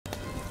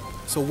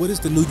So what is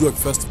the New York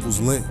Festival's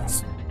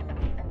lens?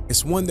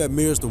 It's one that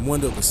mirrors the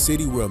wonder of a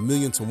city where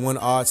 1,000,000 to 1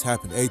 odds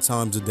happen 8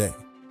 times a day.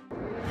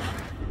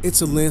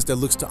 It's a lens that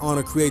looks to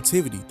honor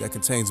creativity that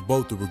contains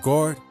both the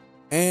regard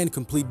and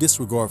complete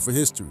disregard for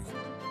history.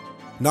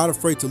 Not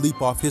afraid to leap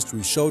off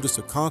history's shoulders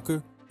to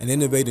conquer and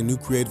innovate in new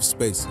creative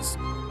spaces.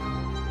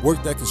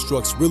 Work that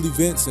constructs real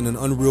events in an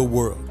unreal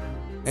world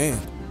and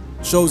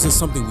shows us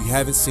something we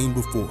haven't seen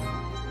before.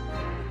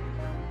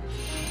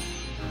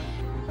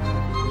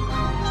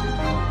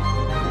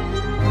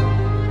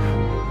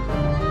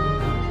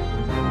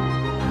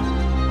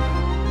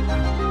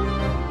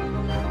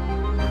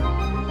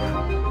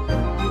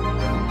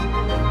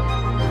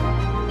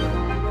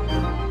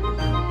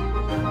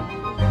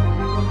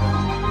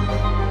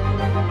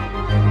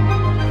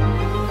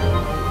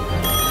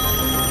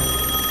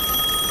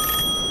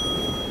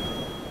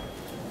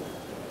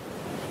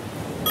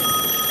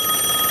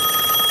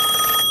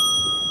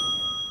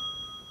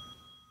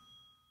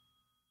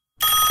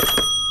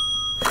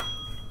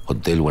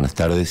 Hotel, buenas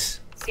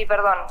tardes. Sí,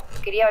 perdón.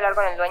 Quería hablar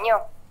con el dueño.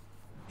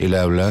 ¿Él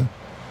habla?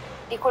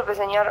 Disculpe,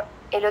 señor.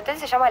 ¿El hotel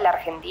se llama La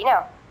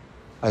Argentina?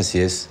 Así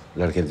es,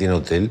 la Argentina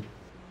Hotel.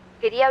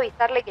 Quería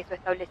avisarle que su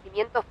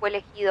establecimiento fue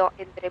elegido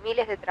entre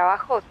miles de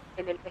trabajos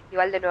en el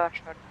Festival de Nueva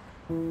York.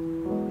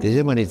 Te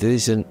llaman y te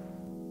dicen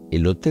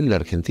el Hotel La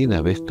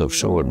Argentina Best of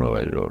Show en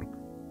Nueva York.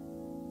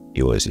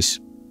 Y vos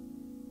decís,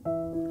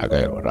 acá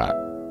hay algo raro.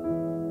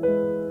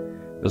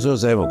 Nosotros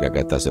sabemos que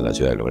acá estás en la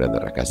ciudad de los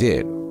grandes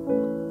rascacielos.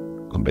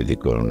 Competís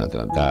con una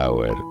Trump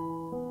Tower,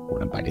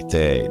 una Empire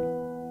State,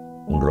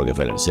 un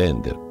Rockefeller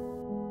Center.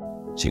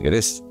 Si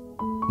querés,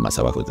 más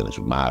abajo tenés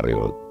un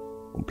Marriott,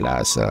 un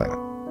Plaza,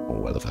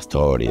 un Waldorf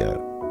Astoria.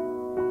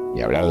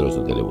 Y hablar de los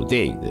hoteles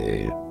boutique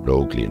de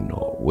Brooklyn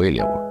o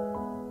Williamsburg.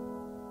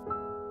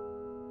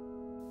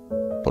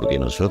 Porque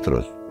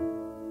nosotros,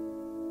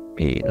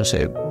 y no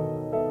sé,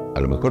 a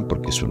lo mejor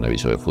porque es un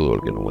aviso de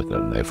fútbol que no muestra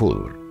nada de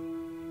fútbol.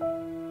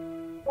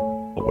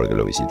 O porque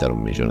lo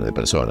visitaron millones de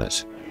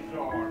personas.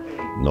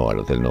 No, al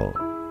hotel no,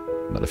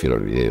 me refiero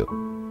al video.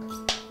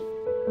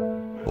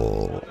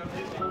 O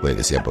puede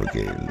que sea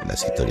porque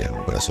las historias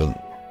con corazón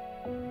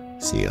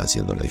siguen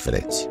haciendo la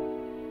diferencia.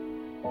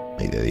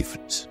 Make the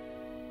difference.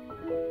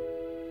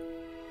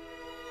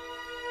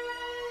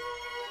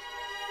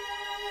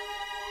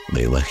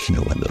 Me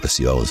imagino cuando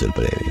recibamos el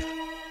premio.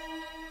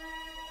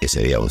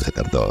 Ese día vamos a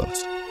estar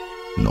todos.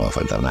 No va a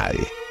faltar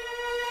nadie.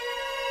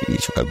 Y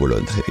yo calculo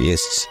entre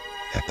 10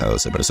 hasta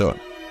 12 personas.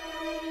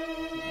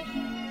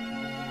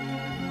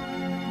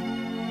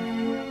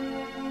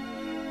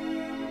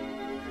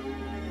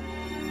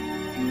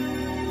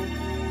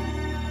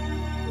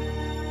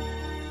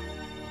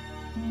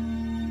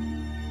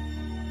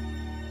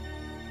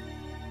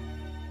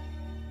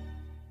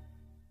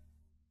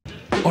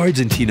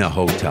 Argentina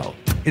Hotel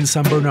in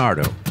San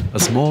Bernardo, a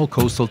small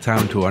coastal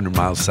town 200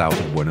 miles south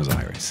of Buenos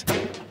Aires.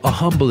 A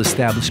humble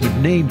establishment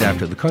named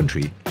after the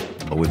country,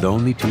 but with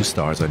only 2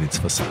 stars on its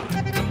facade.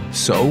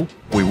 So,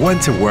 we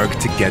went to work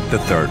to get the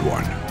third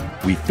one.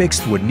 We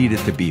fixed what needed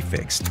to be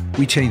fixed.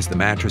 We changed the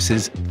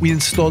mattresses, we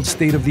installed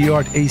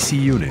state-of-the-art AC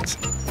units,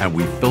 and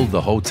we filled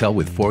the hotel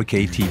with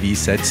 4K TV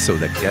sets so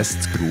that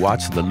guests could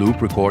watch the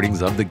loop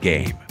recordings of the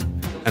game.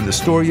 And the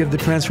story of the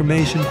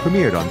transformation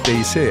premiered on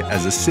TIC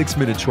as a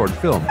 6-minute short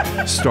film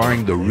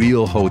starring the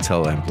real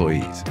hotel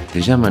employees.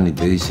 Te llaman y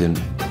te dicen,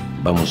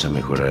 vamos a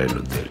mejorar el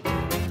hotel.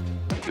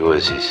 Y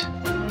vos decís,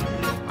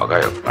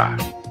 okay,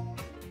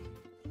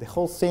 The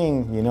whole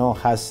thing, you know,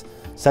 has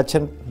such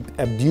a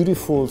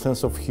beautiful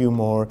sense of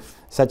humor,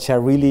 such a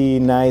really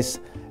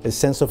nice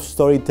sense of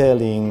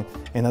storytelling,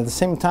 and at the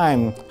same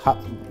time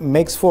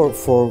makes for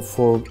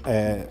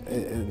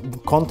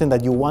content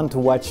that you want to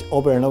watch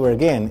over and over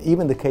again.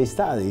 Even the case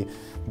study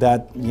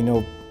that, you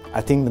know,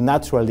 I think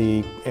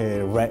naturally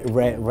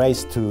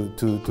rise to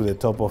the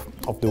top of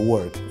the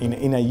work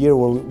in a year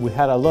where we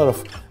had a lot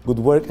of good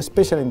work,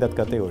 especially in that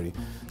category.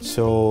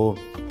 So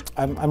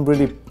I'm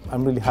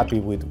really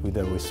happy with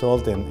the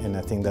result, and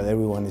I think that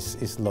everyone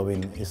is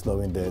loving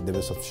the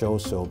best of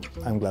shows. So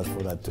I'm glad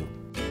for that too.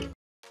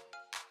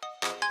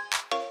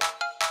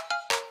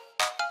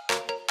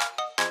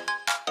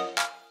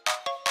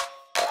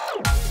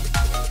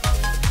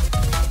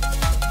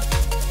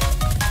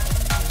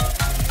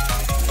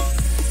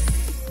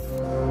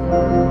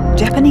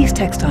 Japanese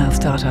textile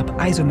startup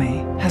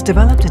Isome has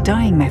developed a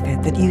dyeing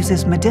method that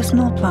uses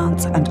medicinal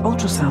plants and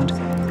ultrasound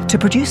to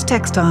produce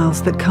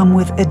textiles that come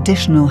with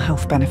additional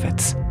health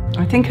benefits.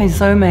 I think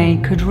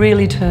Isome could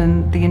really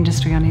turn the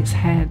industry on its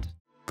head.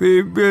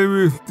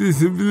 People with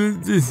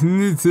disabilities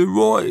need a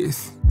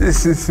voice.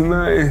 This is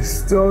my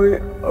story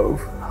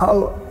of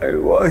how I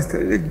was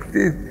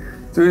elected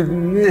to the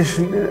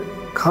National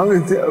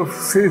Council of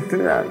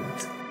Switzerland.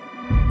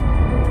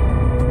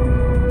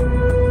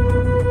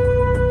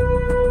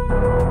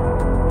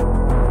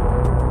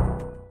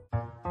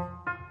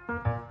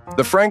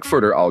 The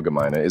Frankfurter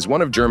Allgemeine is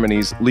one of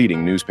Germany's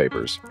leading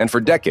newspapers, and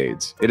for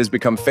decades, it has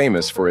become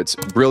famous for its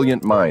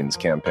Brilliant Minds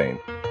campaign.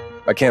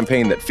 a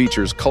campaign that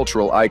features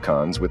cultural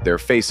icons with their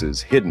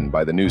faces hidden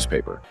by the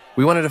newspaper.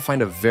 We wanted to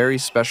find a very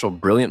special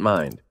brilliant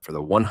mind for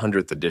the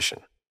 100th edition.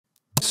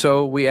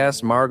 So we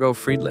asked Margot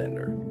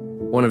Friedlander,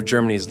 one of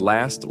Germany's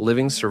last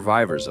living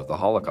survivors of the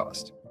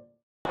Holocaust.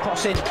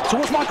 Cross in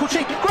towards Michael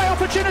Cheek, great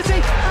opportunity,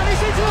 and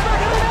it's into the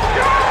back of the net.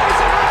 It's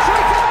a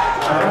hat-trick!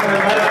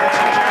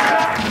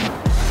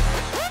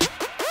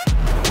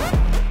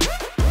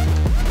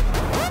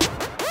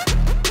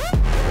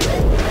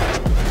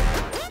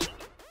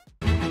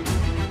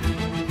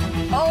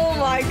 Oh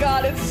my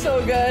God, it's so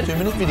good.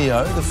 2-minute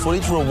video, the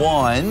footage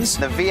rewinds.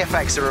 The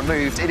VFX are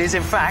removed. It is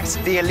in fact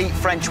the elite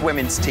French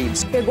women's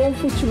teams. Pegou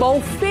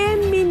futebol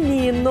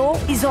feminino.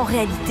 Et en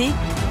réalité,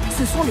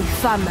 ce sont les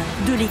femmes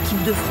de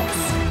l'équipe de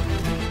France.